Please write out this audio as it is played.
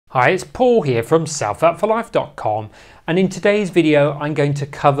Hi, it's Paul here from selfoutforlife.com, and in today's video I'm going to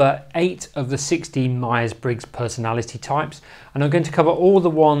cover 8 of the 16 Myers-Briggs personality types, and I'm going to cover all the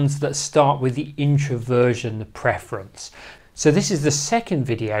ones that start with the introversion preference. So this is the second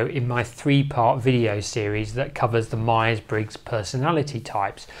video in my 3-part video series that covers the Myers-Briggs personality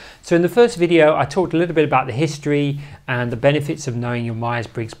types. So in the first video I talked a little bit about the history and the benefits of knowing your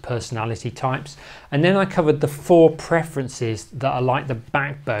Myers-Briggs personality types, and then I covered the 4 preferences that are like the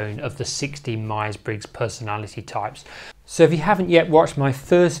backbone of the 16 Myers-Briggs personality types. So if you haven't yet watched my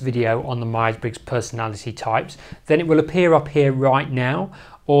first video on the Myers-Briggs personality types, then it will appear up here right now,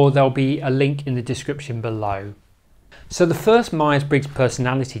 or there'll be a link in the description below. So the first Myers-Briggs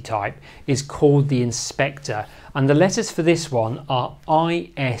personality type is called the inspector, and the letters for this one are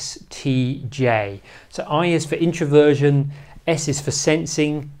ISTJ. So I is for introversion, S is for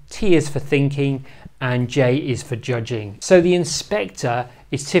sensing, T is for thinking, and J is for judging. So the inspector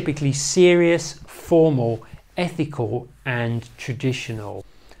is typically serious, formal, ethical, and traditional.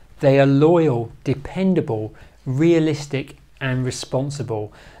 They are loyal, dependable, realistic, and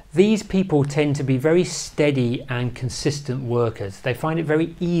responsible. These people tend to be very steady and consistent workers. They find it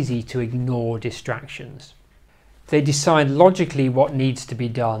very easy to ignore distractions. They decide logically what needs to be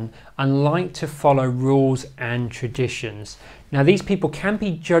done and like to follow rules and traditions. Now, these people can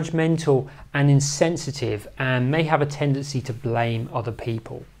be judgmental and insensitive and may have a tendency to blame other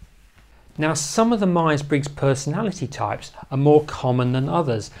people. Now, some of the Myers-Briggs personality types are more common than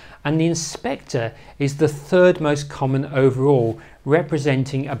others, and the inspector is the 3rd most common overall,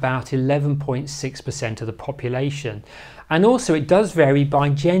 representing about 11.6% of the population. And also it does vary by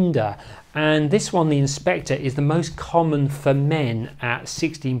gender, and this one, the inspector, is the most common for men at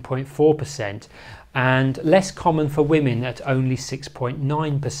 16.4% and less common for women at only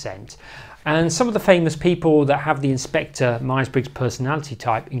 6.9%. And some of the famous people that have the inspector Myers-Briggs personality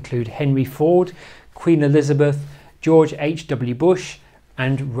type include Henry Ford, Queen Elizabeth, George H.W. Bush,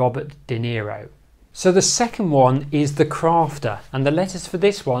 and Robert De Niro. So the second one is the crafter, and the letters for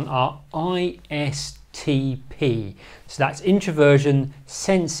this one are ISTP. So that's introversion,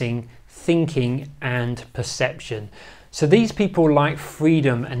 sensing, thinking, and perception. So these people like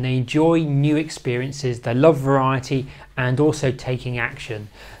freedom and they enjoy new experiences, they love variety and also taking action.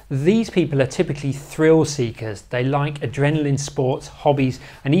 These people are typically thrill seekers. They like adrenaline sports, hobbies,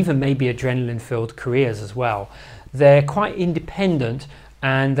 and even maybe adrenaline-filled careers as well. They're quite independent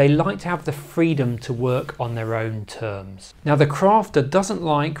and they like to have the freedom to work on their own terms. Now, the crafter doesn't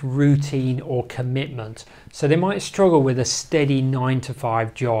like routine or commitment, so they might struggle with a steady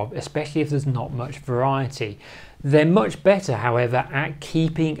 9-to-5 job, especially if there's not much variety. They're much better, however, at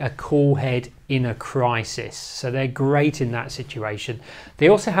keeping a cool head in a crisis, so they're great in that situation. They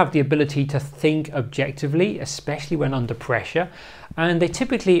also have the ability to think objectively, especially when under pressure, and they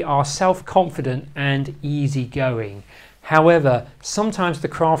typically are self-confident and easygoing. However, sometimes the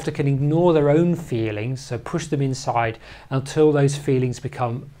crafter can ignore their own feelings, so push them inside until those feelings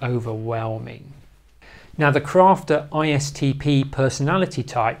become overwhelming. Now, the crafter ISTP personality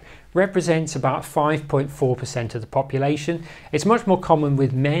type represents about 5.4% of the population. It's much more common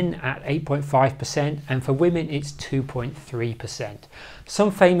with men at 8.5%, and for women it's 2.3%.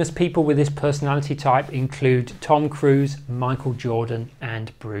 Some famous people with this personality type include Tom Cruise, Michael Jordan,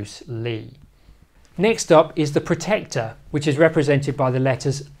 and Bruce Lee. Next up is the protector, which is represented by the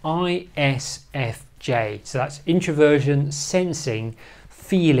letters ISFJ. So that's introversion, sensing,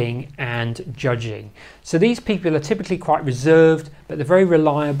 feeling, and judging. So these people are typically quite reserved, but they're very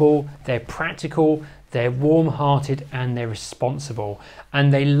reliable, they're practical, they're warm-hearted, and they're responsible,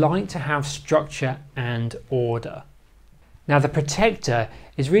 and they like to have structure and order. Now, the protector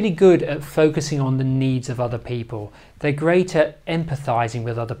is really good at focusing on the needs of other people. They're great at empathizing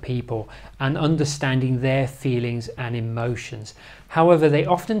with other people and understanding their feelings and emotions. However, they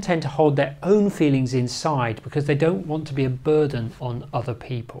often tend to hold their own feelings inside because they don't want to be a burden on other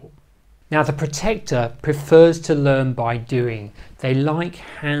people. Now, the protector prefers to learn by doing. They like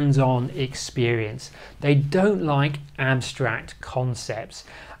hands-on experience. They don't like abstract concepts.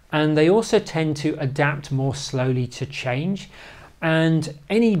 And they also tend to adapt more slowly to change. And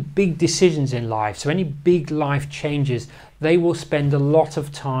any big decisions in life, so any big life changes, they will spend a lot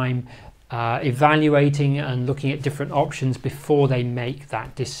of time evaluating and looking at different options before they make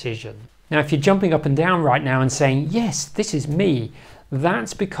that decision. Now, if you're jumping up and down right now and saying, yes, this is me,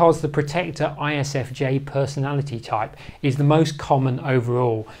 that's because the protector ISFJ personality type is the most common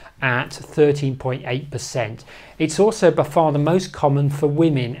overall at 13.8%. It's also by far the most common for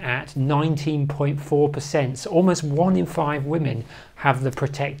women at 19.4%. So almost 1 in 5 women have the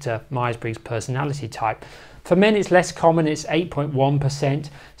protector Myers-Briggs personality type. For men it's less common, it's 8.1%,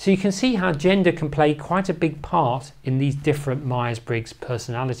 so you can see how gender can play quite a big part in these different Myers-Briggs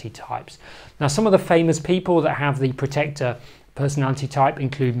personality types. Now some of the famous people that have the protector personality type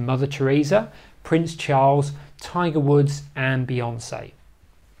include Mother Teresa, Prince Charles, Tiger Woods and Beyonce.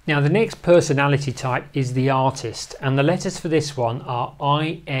 Now the next personality type is the artist, and the letters for this one are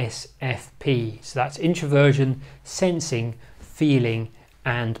ISFP, so that's introversion, sensing, feeling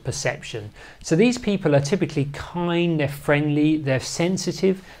and perception. So these people are typically kind, they're friendly, they're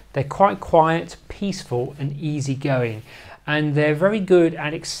sensitive, they're quite quiet, peaceful and easygoing, and they're very good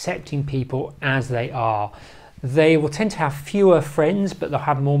at accepting people as they are. They will tend to have fewer friends, but they'll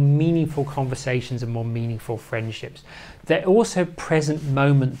have more meaningful conversations and more meaningful friendships. They're also present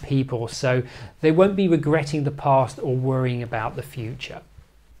moment people, so they won't be regretting the past or worrying about the future.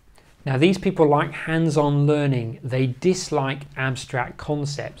 Now these people like hands-on learning. They dislike abstract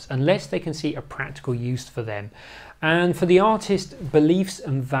concepts unless they can see a practical use for them. And for the artist, beliefs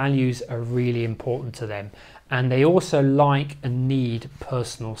and values are really important to them, and they also like and need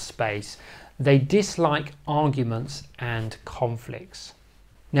personal space. They dislike arguments and conflicts.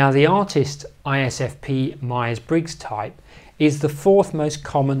 Now the artist ISFP Myers-Briggs type is the fourth most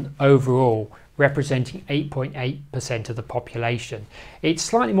common overall, representing 8.8% of the population. It's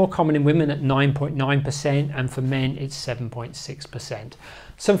slightly more common in women at 9.9% and for men it's 7.6%.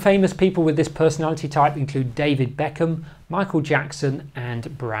 Some famous people with this personality type include David Beckham, Michael Jackson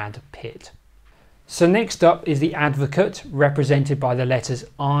and Brad Pitt. So next up is the advocate, represented by the letters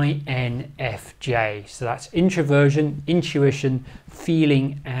INFJ. So that's introversion, intuition,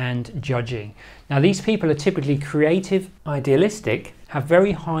 feeling and judging. Now these people are typically creative, idealistic, have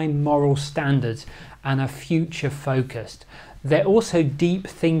very high moral standards and are future focused. They're also deep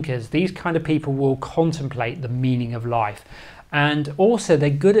thinkers. These kind of people will contemplate the meaning of life. And also they're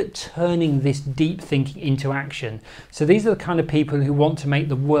good at turning this deep thinking into action. So these are the kind of people who want to make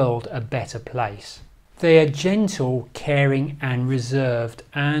the world a better place. They are gentle, caring and reserved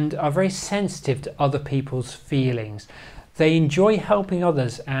and are very sensitive to other people's feelings. They enjoy helping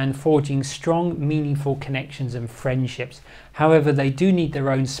others and forging strong, meaningful connections and friendships. However, they do need their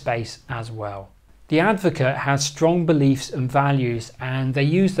own space as well. The advocate has strong beliefs and values, and they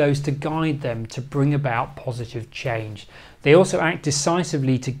use those to guide them to bring about positive change. They also act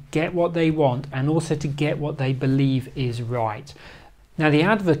decisively to get what they want and also to get what they believe is right. Now the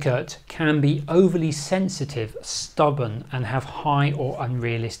advocate can be overly sensitive, stubborn and have high or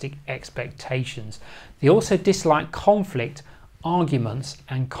unrealistic expectations. They also dislike conflict, arguments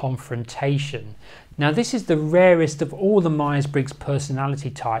and confrontation. Now this is the rarest of all the Myers-Briggs personality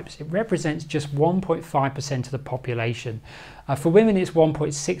types. It represents just 1.5% of the population. For women it's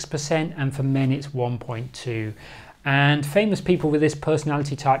 1.6% and for men it's 1.2%. And famous people with this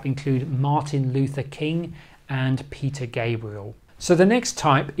personality type include Martin Luther King and Peter Gabriel. So the next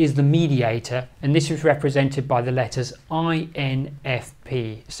type is the mediator, and this is represented by the letters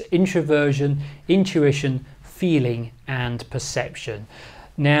INFP. So introversion, intuition, feeling and perception.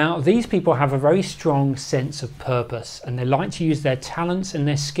 Now these people have a very strong sense of purpose, and they like to use their talents and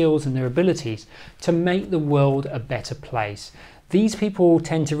their skills and their abilities to make the world a better place. These people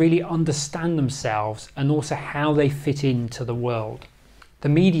tend to really understand themselves and also how they fit into the world. The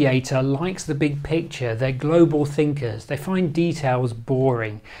mediator likes the big picture. They're global thinkers. They find details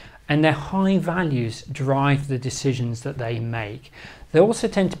boring, and their high values drive the decisions that they make. They also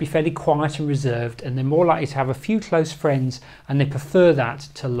tend to be fairly quiet and reserved, and they're more likely to have a few close friends, and they prefer that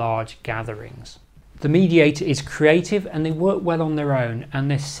to large gatherings. The mediator is creative and they work well on their own, and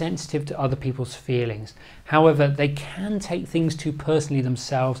they're sensitive to other people's feelings. However, they can take things too personally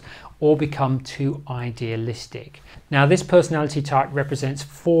themselves or become too idealistic. Now this personality type represents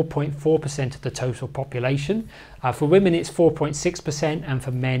 4.4% of the total population. For women it's 4.6% and for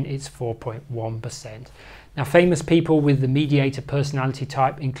men it's 4.1%. Now famous people with the mediator personality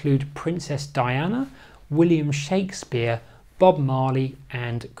type include Princess Diana, William Shakespeare, Bob Marley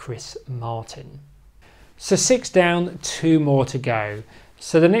and Chris Martin. So 6 down, 2 more to go.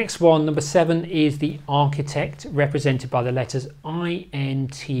 So the next one, number 7, is the architect, represented by the letters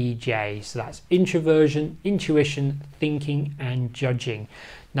INTJ. So that's introversion, intuition, thinking and judging.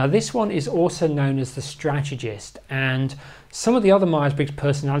 Now this one is also known as the strategist, and some of the other Myers-Briggs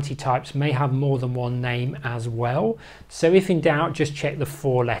personality types may have more than one name as well. So if in doubt, just check the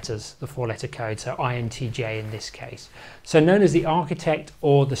 4 letters, the 4-letter code, so INTJ in this case. So known as the architect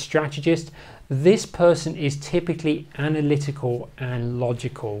or the strategist, this person is typically analytical and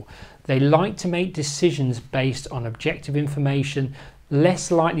logical. They like to make decisions based on objective information,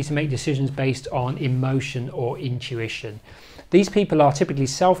 less likely to make decisions based on emotion or intuition. These people are typically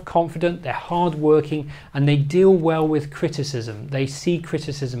self-confident, they're hard-working, and they deal well with criticism. They see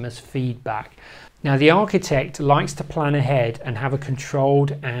criticism as feedback. Now, the architect likes to plan ahead and have a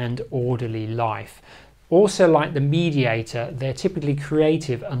controlled and orderly life. Also, like the mediator, they're typically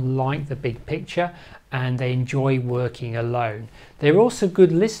creative and like the big picture, and they enjoy working alone. They're also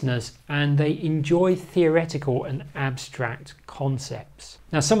good listeners and they enjoy theoretical and abstract concepts.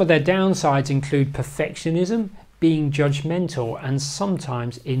 Now, some of their downsides include perfectionism, being judgmental, and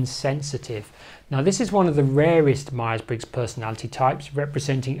sometimes insensitive. Now, this is one of the rarest Myers-Briggs personality types,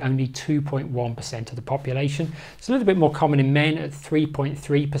 representing only 2.1% of the population. It's a little bit more common in men at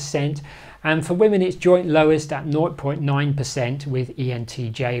 3.3%, and for women it's joint lowest at 0.9% with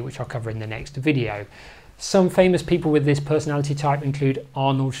INTJ, which I'll cover in the next video. Some famous people with this personality type include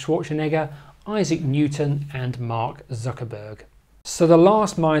Arnold Schwarzenegger, Isaac Newton, and Mark Zuckerberg. So the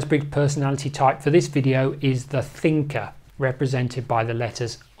last Myers-Briggs personality type for this video is the thinker, represented by the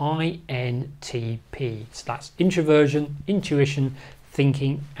letters INTP. So that's introversion, intuition,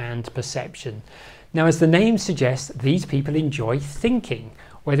 thinking, and perception. Now, as the name suggests, these people enjoy thinking,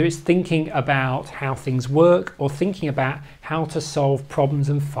 whether it's thinking about how things work or thinking about how to solve problems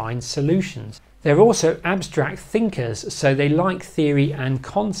and find solutions. They're also abstract thinkers, so they like theory and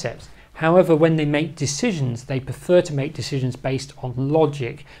concepts. However, when they make decisions, they prefer to make decisions based on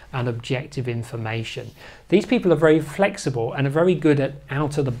logic and objective information. These people are very flexible and are very good at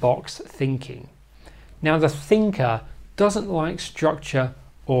out-of-the-box thinking. Now, the thinker doesn't like structure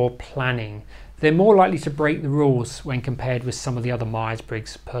or planning. They're more likely to break the rules when compared with some of the other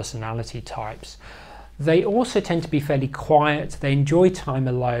Myers-Briggs personality types. They also tend to be fairly quiet, they enjoy time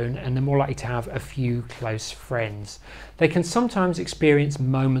alone, and they're more likely to have a few close friends. They can sometimes experience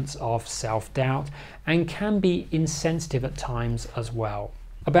moments of self-doubt and can be insensitive at times as well.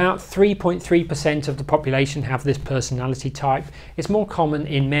 About 3.3% of the population have this personality type. It's more common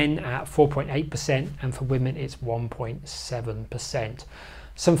in men at 4.8%, and for women it's 1.7%.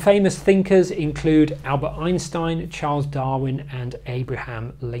 Some famous thinkers include Albert Einstein, Charles Darwin, and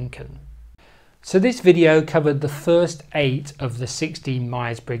Abraham Lincoln. So this video covered the first 8 of the 16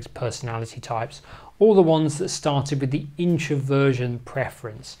 Myers-Briggs personality types, all the ones that started with the introversion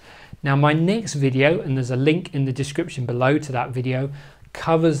preference. Now, my next video, and there's a link in the description below to that video,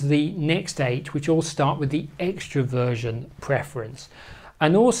 covers the next 8, which all start with the extroversion preference.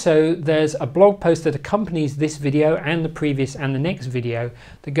 And also there's a blog post that accompanies this video and the previous and the next video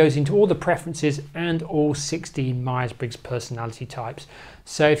that goes into all the preferences and all 16 Myers-Briggs personality types.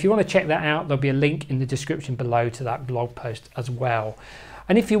 So if you want to check that out, there'll be a link in the description below to that blog post as well.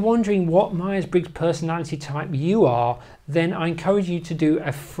 And if you're wondering what Myers-Briggs personality type you are, then I encourage you to do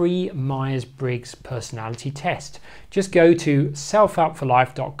a free Myers-Briggs personality test. Just go to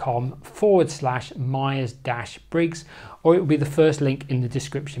selfhelpforlife.com/Myers-Briggs, or it will be the first link in the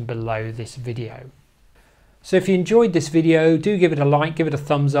description below this video. So if you enjoyed this video, do give it a like, give it a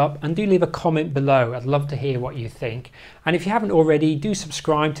thumbs up, and do leave a comment below. I'd love to hear what you think. And if you haven't already, do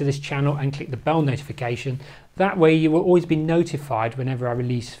subscribe to this channel and click the bell notification. That way you will always be notified whenever I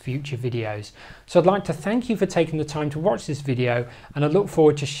release future videos. So I'd like to thank you for taking the time to watch this video, and I look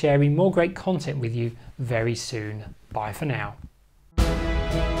forward to sharing more great content with you very soon. Bye for now.